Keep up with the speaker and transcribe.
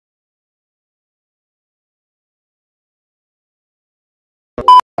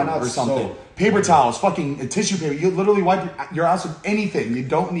or something. Paper towels, fucking tissue paper. You literally wipe your ass with anything. You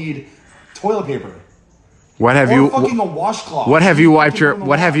don't need toilet paper. What have fucking a washcloth. What have you wiped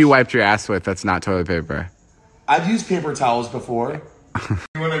your ass with that's not toilet paper? I've used paper towels before.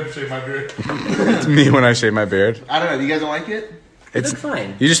 When I shave my beard. It's me when I shave my beard. I don't know. You guys don't like it? It's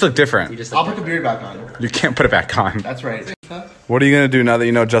fine. You just look different. I'll put the beard back on. You can't put it back on. That's right. What are you gonna do now that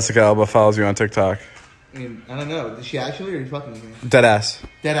you know Jessica Alba follows you on TikTok? I mean, I don't know. Is she actually, or are you fucking with me? Dead ass.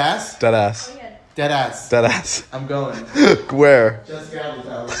 Dead ass? Dead ass. Dead ass. Dead ass. I'm going. Where? Jessica Alba's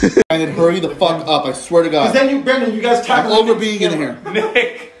house. Brandon, hurry the fuck up. I swear to God. Because then you, Brandon, you guys I'm over being in here.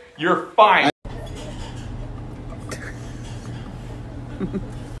 Nick, you're fine.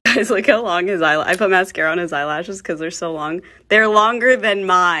 Guys, look how long his I put mascara on his eyelashes because they're so long. They're longer than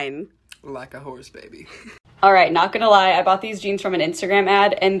mine. Like a horse, baby. All right, not gonna lie. I bought these jeans from an Instagram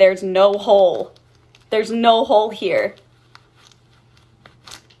ad and there's no hole. There's no hole here.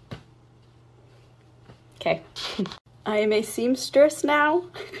 Okay. I am a seamstress now.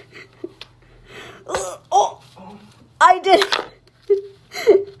 Oh, I did.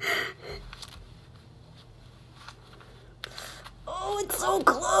 Oh, it's so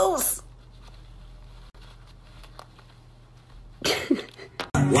close.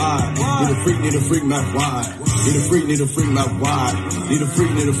 Why? Need a freak, not why. Need a freak, not why. Need a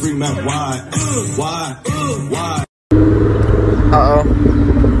freak, not why. Why? Uh-oh.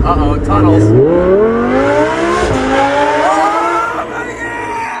 Uh-oh, tunnels. Oh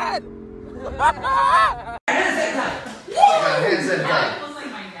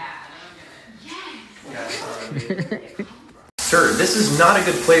my God! Sir, this is not a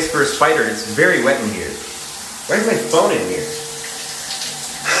good place for a spider. It's very wet in here. Why is my phone in here?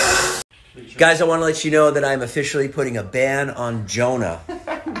 Guys, I want to let you know that I'm officially putting a ban on Jonah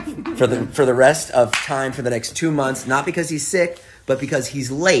for the rest of time for the next 2 months. Not because he's sick, but because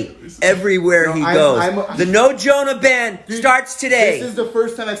he's late everywhere he goes. The No Jonah ban starts today. This is the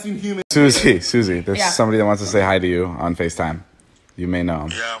first time I've seen humans. Susie, there's somebody that wants to say hi to you on FaceTime. You may know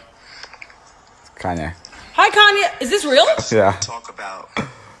him. Yeah. It's Kanye. Hi, Kanye. Is this real? Yeah. Talk about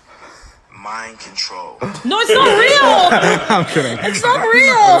mind control. No, it's not real. I'm kidding. It's not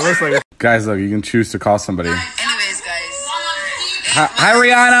real. Guys, look, you can choose to call somebody. Anyways, guys. Hi,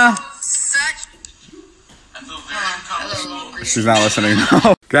 Rihanna. She's not listening.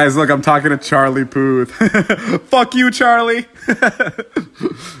 No. Guys, look, I'm talking to Charlie Puth. Fuck you, Charlie.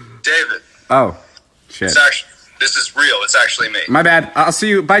 David. Oh, shit. This is real. It's actually me. My bad. I'll see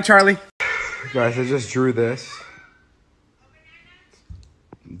you. Bye, Charlie. Guys, I just drew this.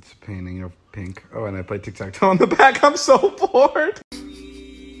 It's a painting of pink. Oh, and I played tic-tac-toe on the back. I'm so bored.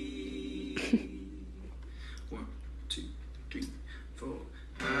 1, 2, 3, 4,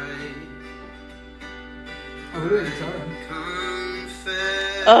 5. Oh, who did guitar?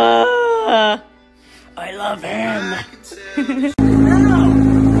 I love him.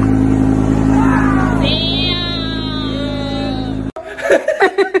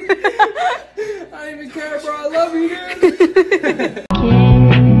 I don't even care, bro. I love you, dude.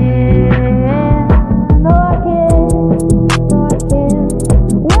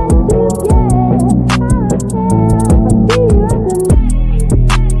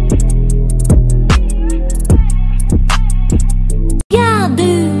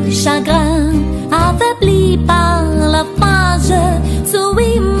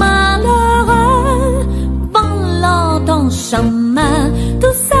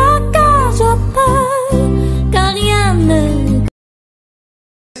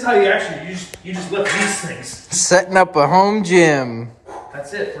 This is how you actually, you just lift these things. Setting up a home gym.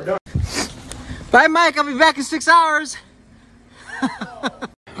 That's it, we're done. Bye, Mike. I'll be back in 6 hours.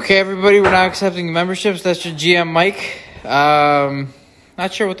 Okay, everybody, we're now accepting memberships. That's your GM, Mike.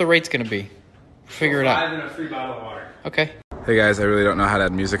 Not sure what the rate's gonna be. Figure it out. 5 and a free bottle of water. Okay. Hey guys, I really don't know how to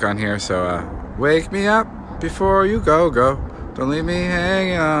add music on here, so wake me up before you go. Don't leave me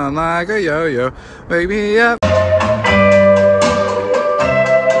hanging on like a yo-yo. Wake me up.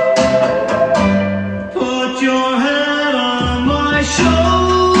 Put your head on my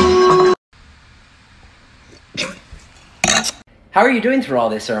shoulder. How are you doing through all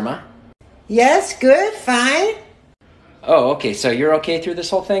this, Irma? Yes, good, fine. Oh, okay, so you're okay through this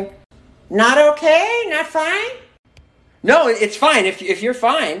whole thing? Not okay, not fine? No, it's fine if you're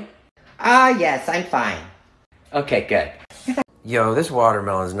fine. Yes, I'm fine. Okay, good. Yo, this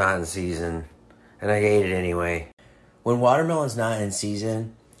watermelon's not in season, and I ate it anyway. When watermelon's not in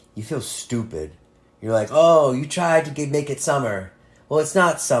season, you feel stupid. You're like, oh, you tried to make it summer. Well, it's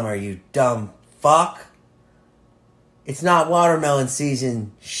not summer, you dumb fuck. It's not watermelon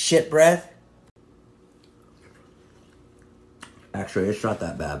season, shit breath. Actually, it's not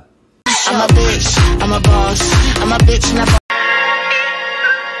that bad. I'm a bitch, I'm a boss, I'm a bitch and a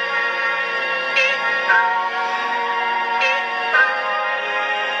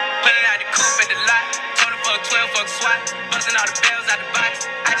Pulling out the coupe at the lot, told him fuck 12, fuck SWAT, busting all the bells out the box.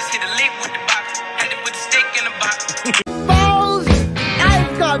 I just hit a lick with the box, had to put the stick in the box. balls,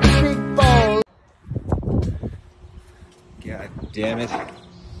 I've got big balls. God damn it.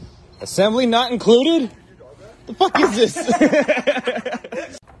 Assembly not included? The fuck is this?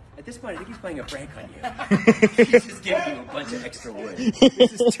 At this point, I think he's playing a prank on you. He's just giving you a bunch of extra wood.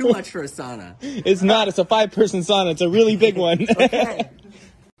 This is too much for a sauna. It's not. It's a 5-person sauna. It's a really big one. Okay.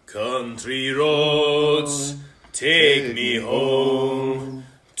 Country roads, take me home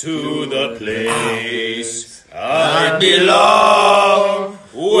to the place I belong.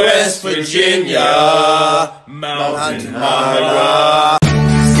 West Virginia, Mountain Mara.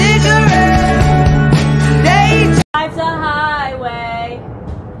 Life's a highway.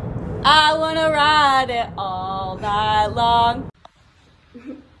 I wanna ride it all night long.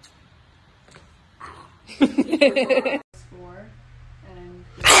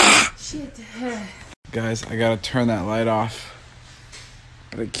 Shit. Guys, I gotta turn that light off,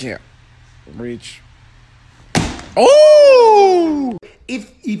 but I can't reach. Oh!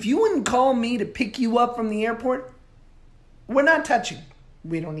 If you wouldn't call me to pick you up from the airport, we're not touching.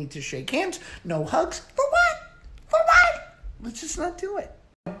 We don't need to shake hands. No hugs. For what? For what? Let's just not do it.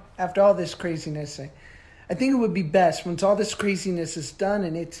 After all this craziness, I think it would be best once all this craziness is done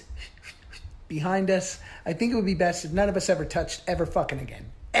and it's behind us. I think it would be best if none of us ever touched ever fucking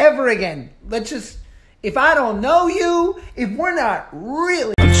again. Ever again. Let's just, if I don't know you, if we're not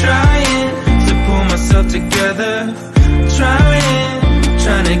really. I'm trying to pull myself together,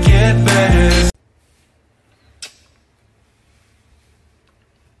 trying to get better.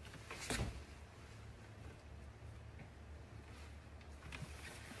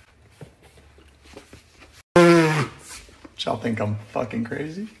 Y'all think I'm fucking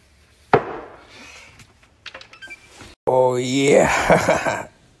crazy? Oh, yeah.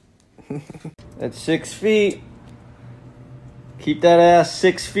 That's 6 feet. Keep that ass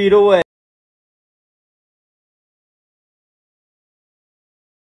 6 feet away.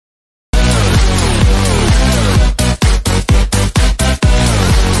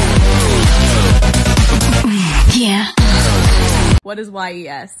 Yeah. What is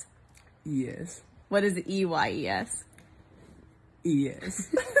YES? Yes. What is EYES?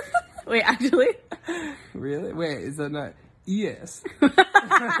 Yes. Wait, actually? Really? Wait, is that not? Yes.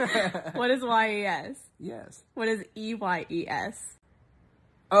 What is YES? Yes. What is EYES?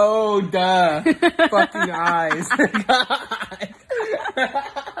 Oh, duh. Fucking eyes. God.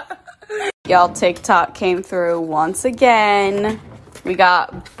 Y'all, TikTok came through once again. We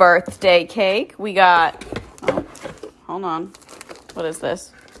got birthday cake. We got, oh, hold on. What is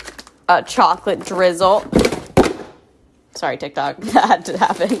this? Chocolate drizzle. Sorry, TikTok. That had to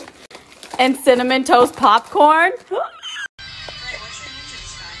happen. And cinnamon toast popcorn.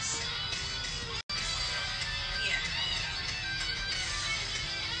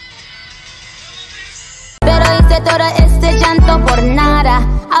 Pero hice todo este llanto por nada.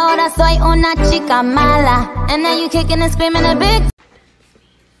 Ahora soy una chica mala. And then you kicking and screaming a big.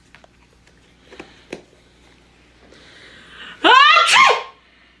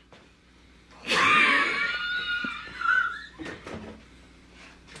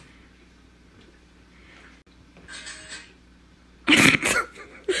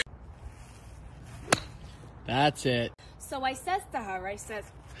 That's it. So I says to her, I says,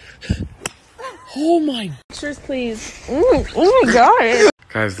 Oh my. pictures, please. Oh my god.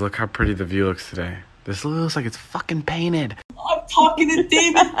 Guys, look how pretty the view looks today. This looks like it's fucking painted. I'm talking to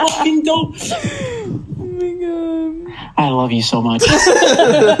David fucking Dope. Oh my god. I love you so much.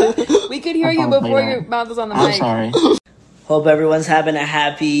 We could hear you before your mouth was on the mic. I'm sorry. Hope everyone's having a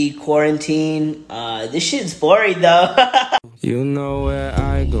happy quarantine. This shit's boring though. You know where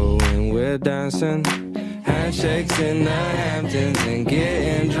I go when we're dancing. Handshakes in the Hamptons and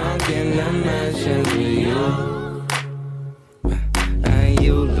getting drunk in the mansions with you. And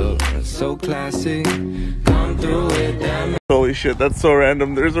you look so classy. Come through with that. Holy shit, that's so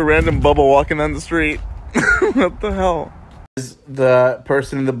random. There's a random bubble walking down the street. What the hell? The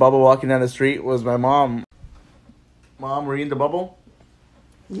person in the bubble walking down the street was my mom. Mom, were you in the bubble?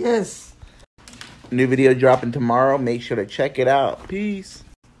 Yes. New video dropping tomorrow. Make sure to check it out. Peace.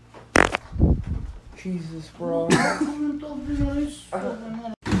 Jesus, bro.